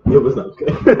 It was not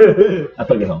okay. I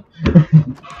took it home.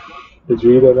 Did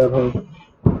you eat it at home?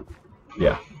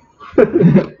 Yeah.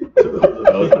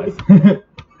 That was nice.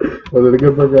 Was it a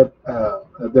good burger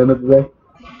at the end of the day?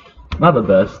 Not the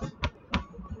best.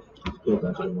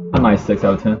 A nice 6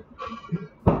 out of 10.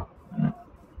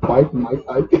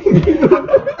 Mike.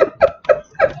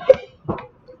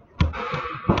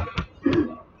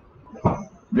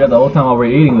 Yeah, the whole time while we're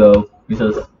eating though, we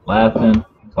just laughing,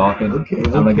 talking,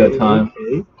 having a good time.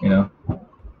 Okay. You know,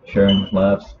 sharing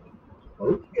laughs.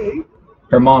 Okay.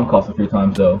 Her mom called a few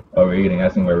times though while we were eating,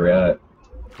 asking where we're at.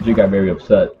 She got very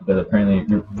upset because apparently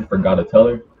we forgot to tell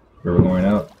her we were going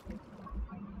out.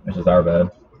 It's just our bad.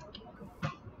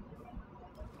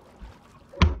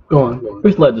 Go on.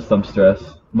 Which led to some stress,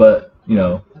 but you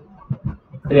know,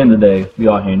 at the end of the day, we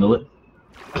all handle it.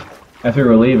 As we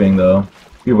were leaving though,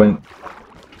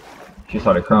 she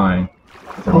started crying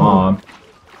with her mom.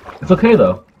 It's okay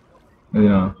though. You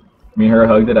know, me and her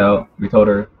hugged it out. We told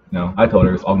her, I told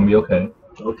her it's all gonna be okay.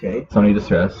 Okay. So no need to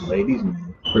stress. Ladies,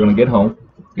 man. We're gonna get home,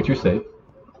 get you safe.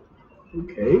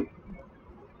 Okay.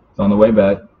 So on the way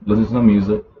back, listen to some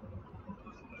music.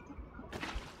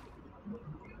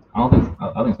 I think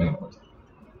it's making it worse.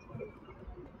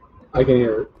 I can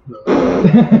hear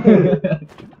it.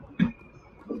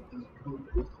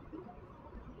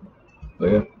 So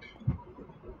yeah.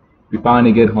 We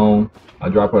finally get home. I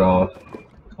drop it off.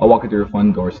 I'll walk her through her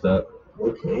front doorstep.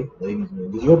 Okay, ladies,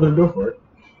 man. Did you open the door for her?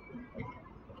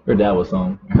 Her dad was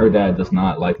home. Her dad does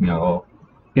not like me at all.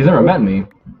 He's never met me,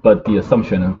 but the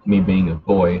assumption of me being a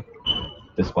boy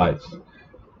despises.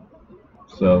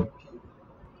 So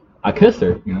I kissed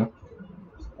her,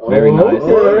 Very nice.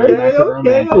 Very nice and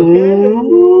romantic.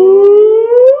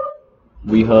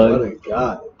 We What hug. a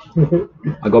guy.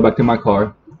 I go back to my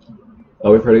car. I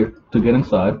wait for her to get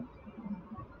inside.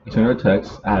 I send her a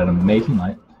text. I had an amazing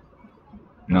night.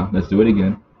 Let's do it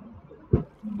again.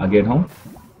 I get home.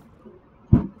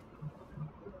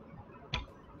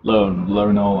 Let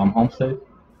her know I'm home safe.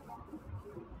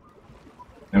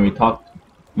 And we talked,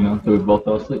 till we both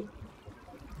fell asleep.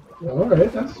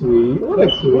 Alright, that's sweet. What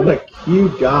a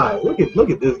cute guy. Look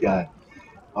at this guy.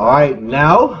 All right,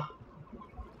 now.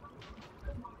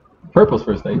 Purple's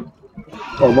first date.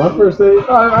 Oh, my first date?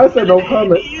 I said no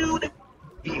comment.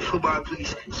 Beat football,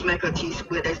 please. Smack her teeth,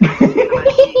 split that stuff in my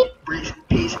shit. Bricks,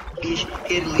 piece, bitch,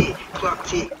 Italy, clock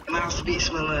tick, mouse spit,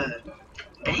 smell like.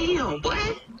 Damn, boy.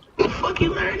 Where the fuck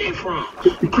you learned that from?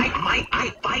 Mike,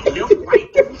 bite, left,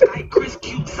 right, Skype, Chris,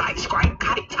 cute, sight, scribe,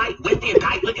 kite, tight, with the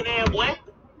tight, looking at boy.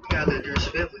 Got that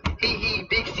disrespectful. He,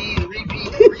 big C's,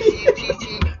 repeat, receive,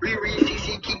 TT, reread,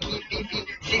 CC, Kiki, Fifi,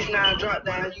 6'9", drop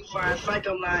down, you find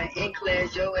psycho line, in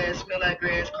class, your ass smell like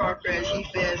grass, car crash, he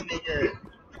fast, nigga.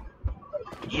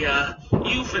 Yeah,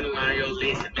 you finna learn your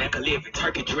lesson, man. Can live in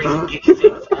turkey dressing, get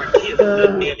yourself a kids,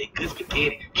 little Nelly, good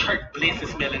spaghetti, church blessing,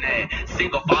 smelling ass,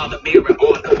 single father, Mary, order,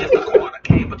 Mr. Corner,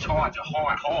 came a charge of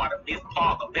hard of this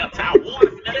park of Belltown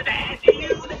water smelling ass you.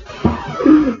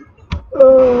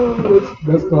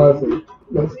 That's classic.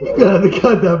 That's classic. God,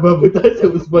 cut that, bro. But that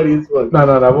shit was funny as fuck. No,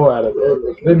 we'll add it.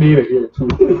 They need it here too.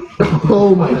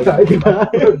 Oh my god.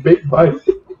 Big bite.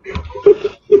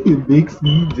 Big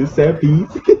Steve just said peace.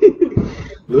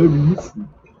 Love you.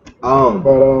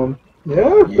 But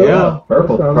Yeah.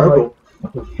 Purple. Purple.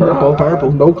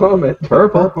 No comment.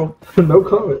 Purple. No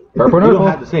comment. Purple. You don't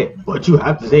have to say it, but you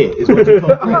have to say it. It's what you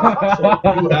told me. So you have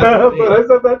to say I it.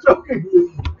 said that joking.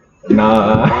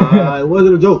 Nah. It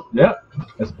wasn't a joke. Yeah.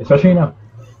 Especially now.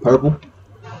 Purple.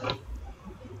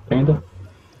 Panda.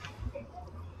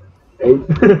 8.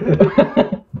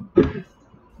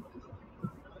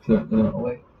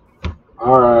 Wait.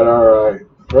 All right.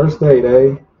 First date,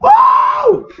 eh?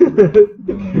 Woo!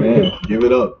 Man. Give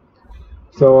it up.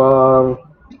 So,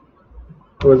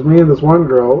 it was me and this one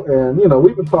girl, and,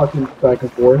 we've been talking back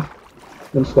and forth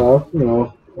and stuff,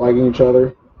 liking each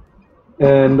other.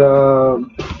 And,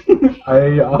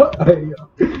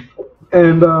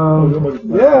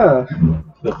 yeah.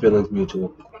 The feeling's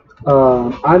mutual.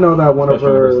 I know that one of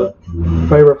her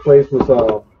favorite places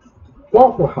was,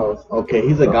 Waffle House. Okay,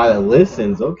 he's a guy that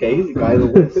listens.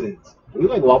 We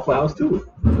like Waffle House too.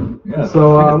 Yeah.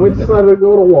 So we decided to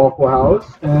go to Waffle House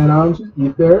and just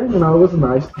eat there. It was a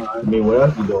nice I time. mean, what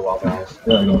else do you do at Waffle House?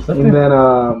 Yeah, go sit And there.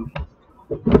 then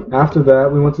after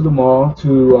that, we went to the mall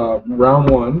to round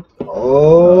one.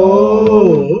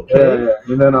 Oh, okay. Yeah.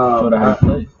 And then Go to half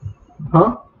plate.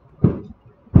 huh?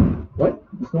 What?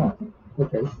 What's wrong?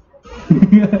 Okay. I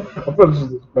thought it was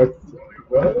just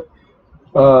what?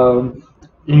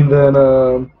 And then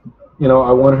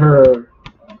I won her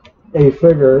a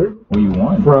figure What do you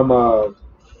want? from a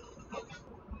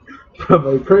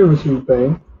cream machine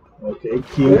thing. Okay,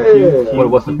 cute. Yeah.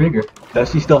 What's the figure?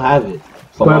 Does she still have it?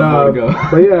 It's a long way to go.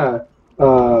 But yeah,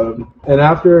 and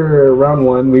after round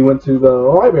one, we went to the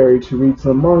library to read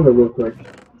some manga real quick,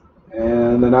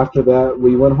 and then after that,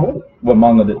 we went home. What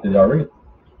manga did y'all read?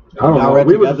 I don't Y'all know. read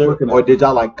We were just together, looking or at. did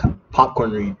y'all like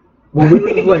popcorn read? Well, we were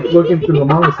just like looking through the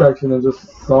manga section and just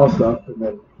saw stuff, and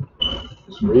then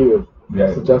just read it.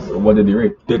 Yeah. Suggested. What did you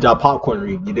read? Did y'all popcorn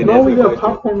read? You didn't No, answer we the got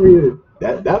question. popcorn read.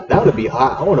 That would be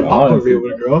hot. I want a popcorn Honestly. read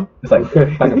with a girl. It's like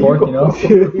Okay. back and forth, you know?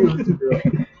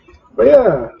 But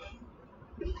yeah.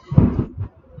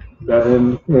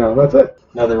 And that's it.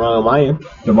 Nothing wrong on my end.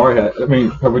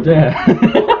 Purple Jam.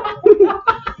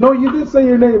 No, you did say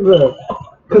your name though.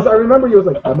 Because I remember you was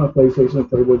like, I'm on PlayStation and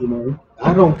Playboy Jamari.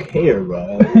 I don't care,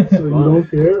 bro. So you don't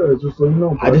care? Or just so you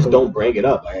know. I just don't bring it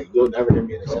up. Like, you'll never hear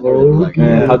me in a sentence. Oh, Like,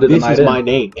 man, how did the this night is end? my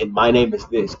name, and my name is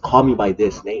this. Call me by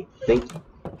this name. Thank you.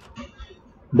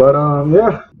 But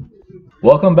yeah.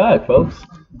 Welcome back, folks.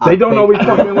 They don't know we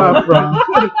fucking left, bro. I'm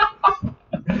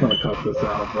gonna cut this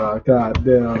out, bro. God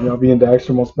damn, y'all being the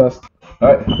extra most best.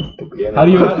 Alright. How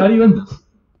do you end this?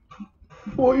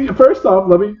 Well, first off,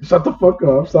 let me shut the fuck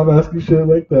up. Stop asking shit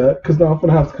like that, because now I'm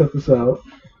gonna have to cut this out.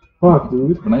 Fuck,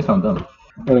 dude. But nice sound done.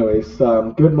 Anyways,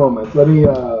 good moments. Let me.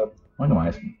 Why am I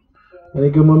asking? Any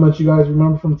good moments you guys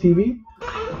remember from TV?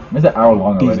 It's an hour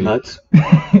long These already. nuts.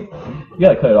 You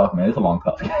gotta cut it off, man. It's a long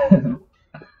talk.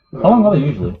 How long are they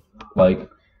usually? Like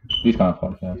these kind of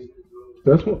podcasts.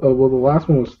 This one, well, the last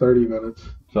one was 30 minutes.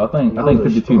 So I think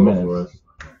 52 minutes.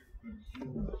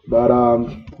 But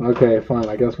okay, fine.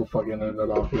 I guess we'll fucking end it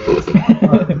off here.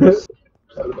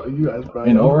 Sad about you guys, bro.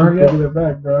 Ain't over yet? Taking it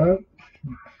back, bro.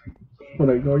 When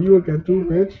I go, you look at too,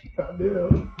 bitch.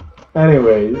 Goddamn.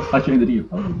 Anyways, I changed it to you.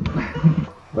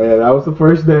 but yeah, that was the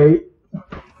first date,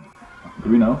 Do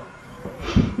we know?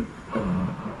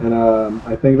 and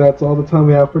I think that's all the time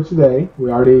we have for today.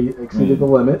 We already exceeded the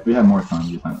limit. We have more time.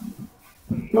 You time.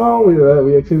 No,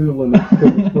 we exceeded the limit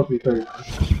because it's supposed to be 30.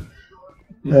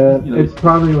 And it's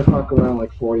probably gonna talk around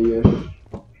like 40-ish.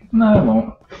 No, it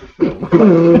won't.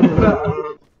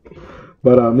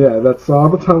 But yeah, that's all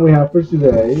the time we have for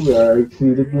today. We are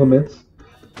exceeded limits.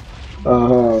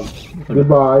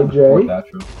 Goodbye, Jay.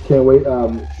 Can't wait.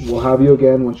 We'll have you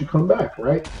again once you come back,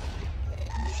 right?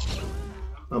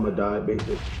 I'm a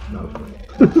diabetic. No.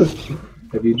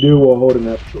 If you do, we'll hold an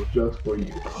episode just for you,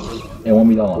 It won't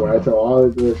be that where I long. tell all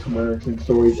of the embarrassing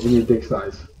stories in your dick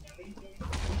size.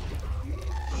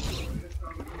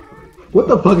 What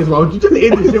the fuck is wrong with you? Just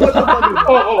end this shit. What the fuck is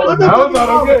wrong? What the that fuck was is not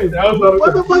wrong? okay. That was not okay.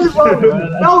 What the fuck is wrong with you?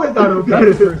 No, it's not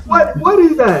okay. What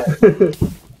is that?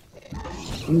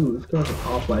 Ooh, this guy's an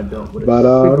off-white belt. With a But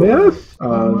cigarette. yes,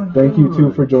 thank you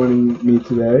too for joining me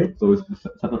today. So it's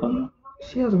set the thumbnail.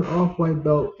 She has an off-white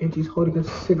belt and she's holding a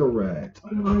cigarette.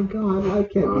 Oh my god, I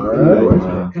can't be Alright.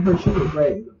 right. And her shoe was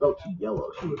red and the belt's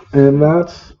yellow. And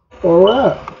that's all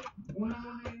that.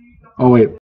 Oh wait.